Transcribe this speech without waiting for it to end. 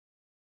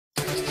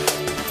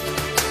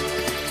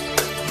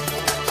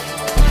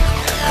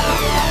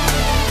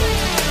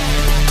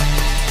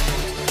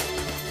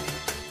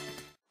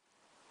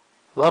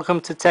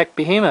Welcome to Tech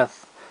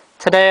Behemoth.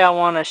 Today I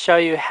want to show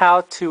you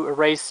how to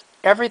erase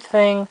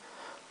everything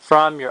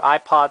from your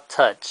iPod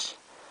Touch.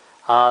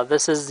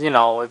 This is,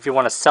 if you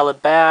want to sell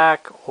it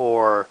back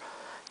or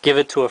give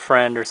it to a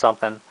friend or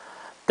something.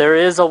 There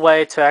is a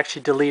way to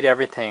actually delete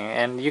everything,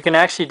 and you can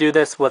actually do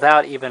this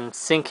without even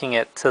syncing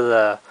it to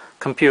the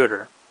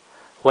computer.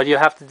 What you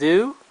have to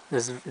do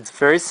is it's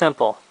very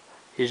simple.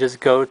 You just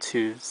go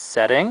to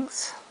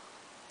Settings,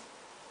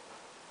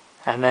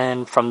 and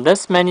then from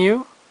this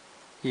menu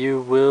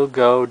you will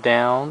go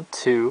down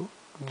to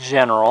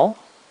General,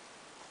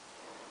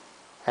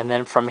 and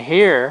then from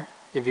here,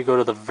 if you go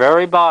to the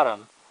very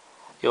bottom,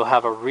 you'll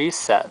have a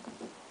Reset.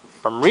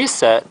 From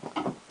Reset,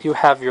 you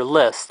have your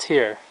list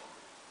here,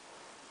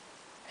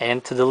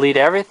 and to delete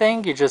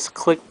everything, you just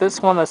click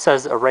this one that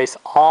says Erase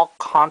All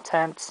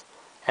Contents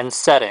and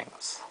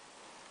Settings,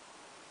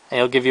 and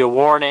it'll give you a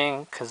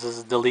warning because this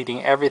is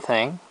deleting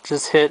everything.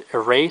 Just hit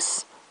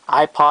Erase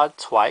iPod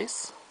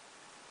twice.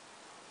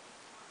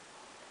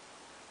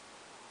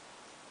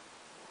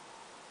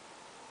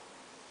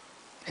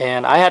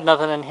 And I had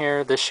nothing in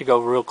here. This should go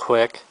real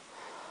quick.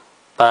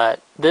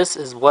 But this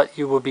is what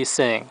you will be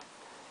seeing.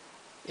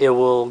 It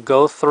will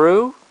go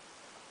through.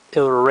 It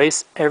will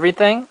erase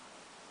everything.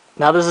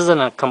 Now this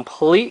isn't a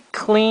complete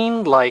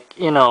clean, like,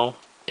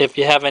 if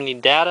you have any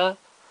data,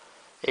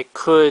 it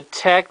could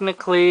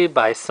technically,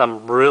 by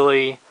some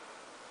really,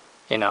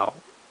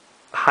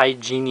 high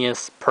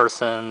genius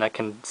person that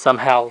can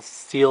somehow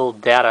steal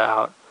data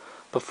out.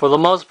 But for the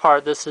most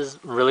part, this is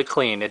really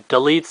clean. It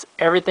deletes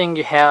everything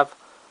you have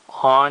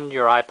on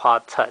your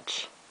iPod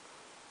Touch.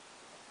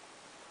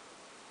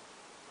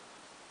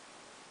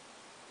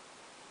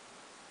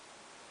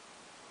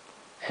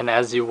 And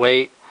as you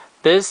wait,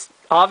 this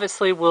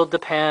obviously will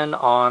depend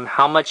on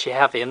how much you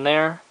have in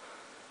there.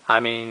 I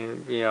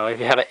mean, if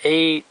you have an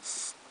 8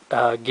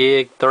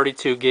 gig,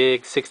 32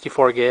 gig,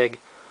 64 gig,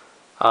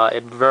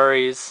 it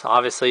varies.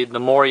 Obviously, the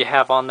more you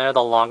have on there,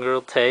 the longer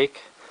it'll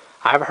take.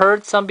 I've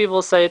heard some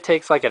people say it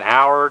takes like an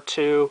hour or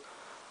two.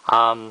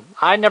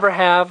 I never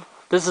have.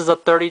 This is a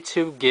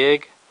 32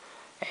 gig,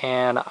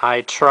 and I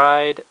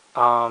tried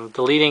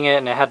deleting it,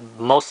 and it had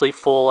mostly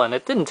full, and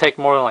it didn't take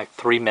more than like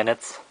 3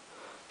 minutes.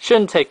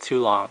 Shouldn't take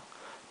too long.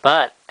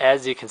 But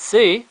as you can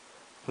see,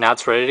 now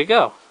it's ready to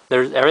go.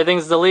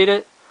 Everything's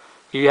deleted.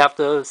 You have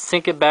to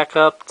sync it back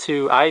up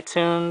to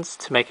iTunes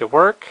to make it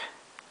work.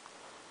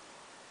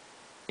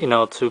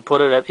 To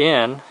put it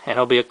in, and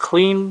it'll be a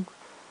clean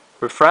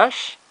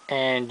refresh,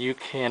 and you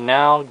can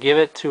now give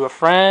it to a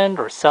friend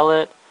or sell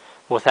it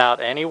without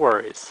any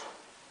worries.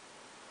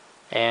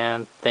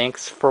 And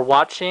thanks for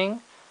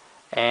watching,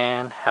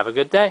 and have a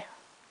good day.